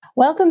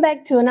Welcome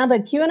back to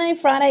another Q&A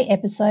Friday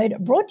episode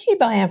brought to you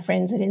by our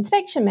friends at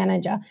Inspection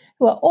Manager,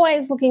 who are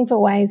always looking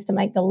for ways to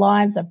make the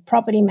lives of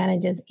property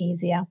managers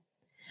easier.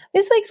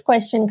 This week's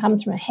question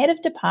comes from a head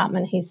of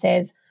department who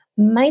says,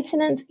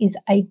 maintenance is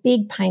a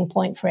big pain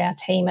point for our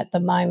team at the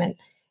moment.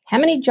 How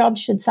many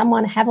jobs should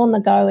someone have on the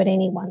go at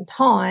any one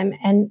time,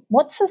 and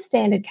what's the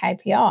standard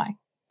KPI?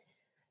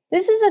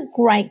 This is a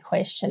great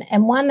question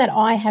and one that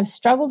I have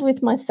struggled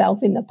with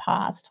myself in the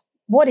past.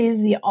 What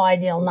is the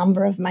ideal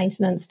number of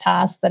maintenance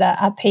tasks that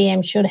a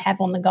PM should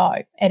have on the go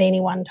at any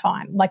one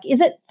time? Like,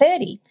 is it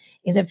 30?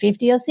 Is it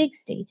 50 or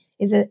 60?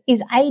 Is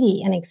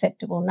 80 an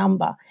acceptable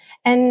number?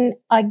 And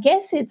I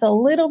guess it's a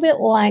little bit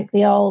like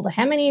the old,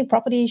 how many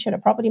properties should a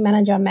property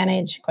manager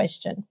manage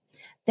question.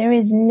 There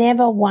is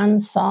never one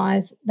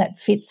size that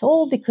fits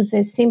all because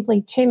there's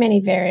simply too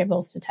many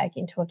variables to take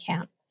into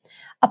account.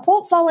 A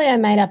portfolio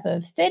made up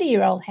of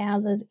 30-year-old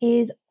houses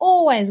is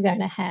always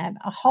going to have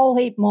a whole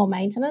heap more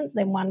maintenance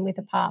than one with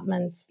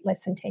apartments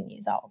less than 10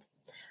 years old.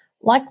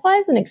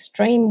 Likewise, an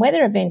extreme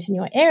weather event in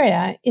your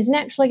area is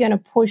naturally going to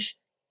push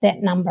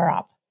that number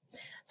up.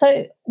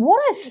 So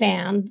what I've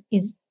found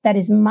is that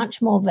is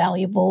much more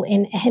valuable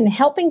in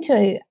helping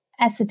to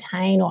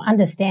ascertain or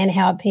understand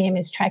how a PM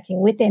is tracking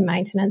with their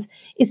maintenance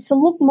is to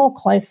look more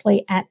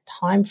closely at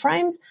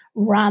timeframes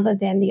rather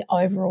than the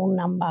overall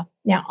number.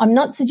 Now, I'm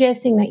not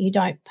suggesting that you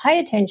don't pay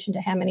attention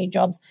to how many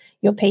jobs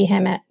your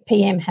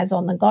PM has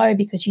on the go,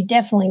 because you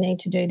definitely need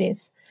to do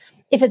this.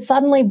 If it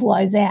suddenly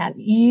blows out,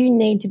 you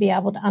need to be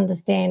able to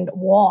understand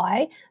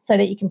why so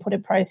that you can put a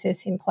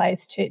process in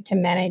place to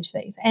manage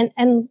these.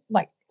 And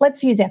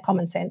let's use our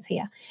common sense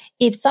here.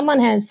 If someone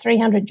has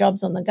 300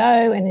 jobs on the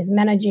go and is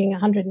managing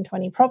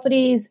 120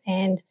 properties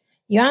and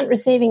you aren't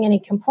receiving any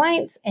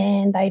complaints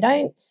and they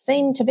don't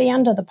seem to be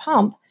under the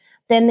pump,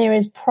 then there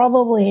is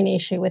probably an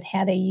issue with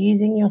how they're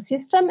using your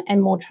system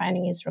and more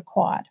training is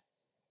required.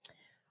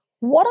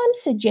 What I'm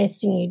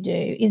suggesting you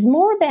do is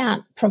more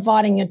about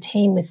providing your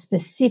team with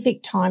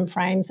specific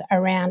timeframes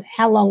around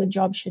how long a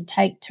job should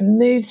take to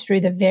move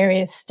through the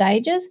various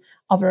stages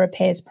of a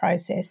repairs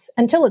process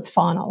until it's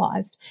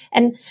finalised.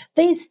 And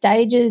these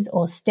stages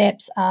or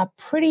steps are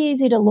pretty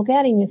easy to look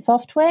at in your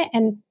software,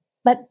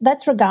 but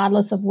that's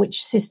regardless of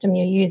which system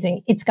you're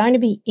using. It's going to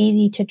be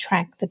easy to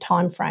track the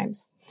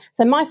timeframes.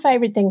 So my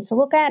favourite things to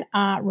look at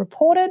are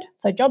reported,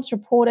 so jobs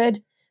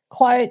reported,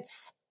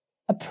 quotes,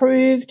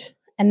 approved,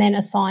 and then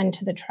assigned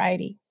to the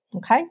tradie,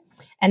 okay?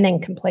 And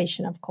then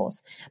completion, of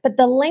course. But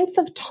the length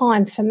of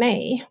time for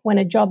me when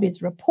a job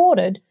is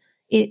reported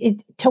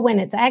to when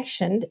it's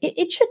actioned,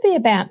 it should be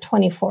about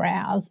 24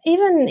 hours,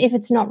 even if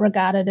it's not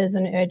regarded as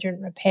an urgent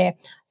repair.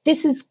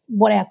 This is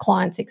what our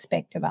clients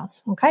expect of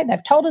us, okay?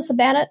 They've told us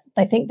about it.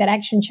 They think that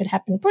action should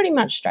happen pretty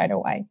much straight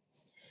away.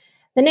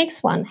 The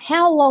next one,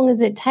 how long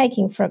is it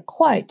taking for a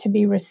quote to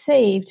be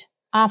received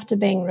after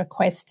being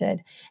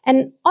requested?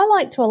 And I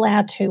like to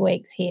allow 2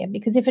 weeks here,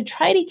 because if a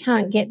tradie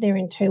can't get there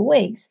in 2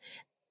 weeks,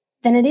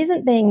 then it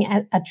isn't being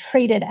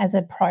treated as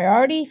a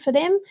priority for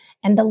them.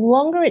 And the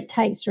longer it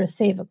takes to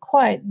receive a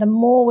quote, the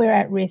more we're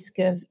at risk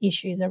of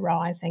issues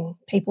arising,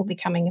 people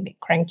becoming a bit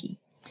cranky.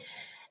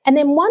 And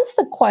then once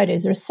the quote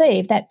is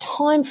received, that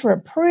time for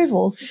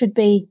approval should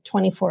be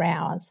 24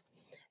 hours.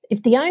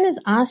 If the owner's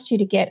asked you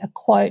to get a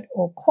quote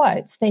or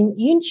quotes, then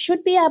you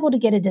should be able to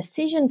get a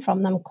decision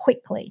from them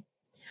quickly.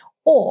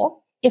 Or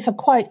if a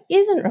quote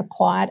isn't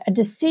required, a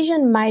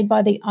decision made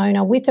by the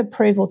owner with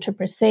approval to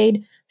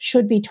proceed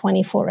should be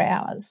 24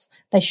 hours.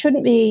 They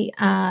shouldn't be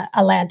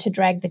allowed to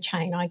drag the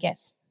chain, I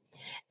guess.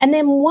 And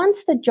then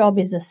once the job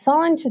is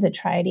assigned to the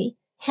tradie,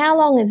 how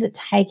long is it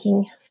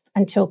taking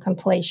until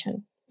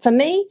completion? For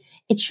me,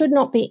 it should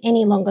not be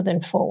any longer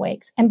than 4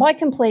 weeks. And by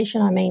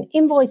completion, I mean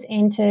invoice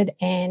entered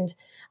and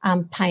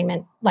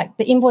payment, like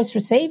the invoice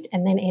received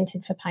and then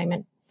entered for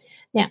payment.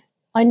 Now,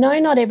 I know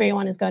not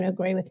everyone is going to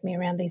agree with me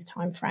around these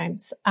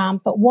timeframes,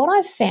 but what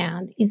I've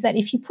found is that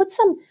if you put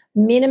some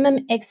minimum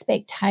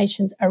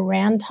expectations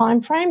around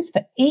timeframes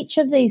for each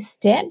of these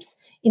steps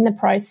in the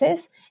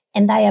process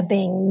and they are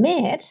being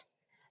met,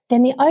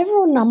 then the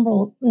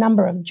overall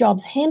number of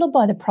jobs handled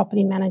by the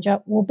property manager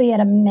will be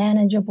at a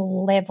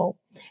manageable level,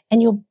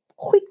 and you'll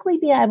quickly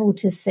be able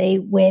to see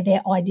where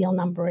their ideal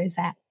number is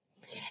at.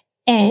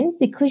 And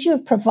because you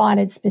have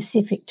provided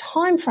specific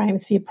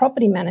timeframes for your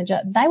property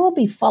manager, they will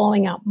be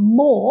following up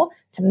more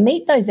to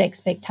meet those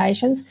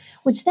expectations,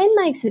 which then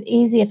makes it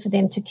easier for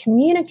them to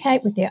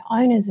communicate with their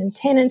owners and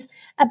tenants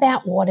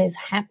about what is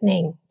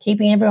happening,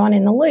 keeping everyone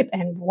in the loop.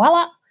 And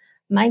voila,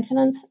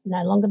 maintenance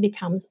no longer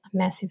becomes a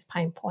massive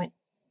pain point.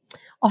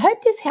 I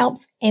hope this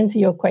helps answer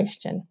your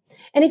question.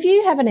 And if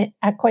you have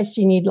a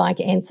question you'd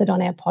like answered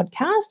on our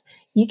podcast,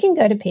 you can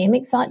go to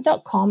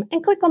pmexcite.com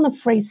and click on the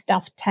free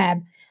stuff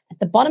tab. At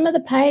the bottom of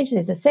the page,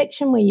 there's a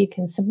section where you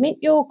can submit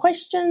your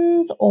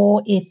questions,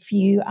 or if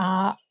you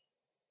are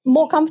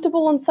more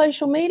comfortable on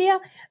social media,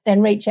 then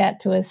reach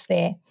out to us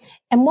there.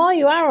 And while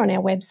you are on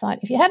our website,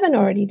 if you haven't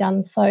already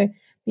done so,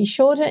 be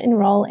sure to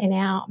enroll in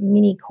our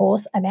mini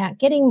course about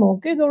getting more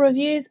Google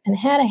reviews and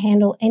how to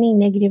handle any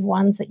negative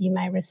ones that you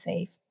may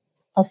receive.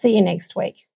 I'll see you next week.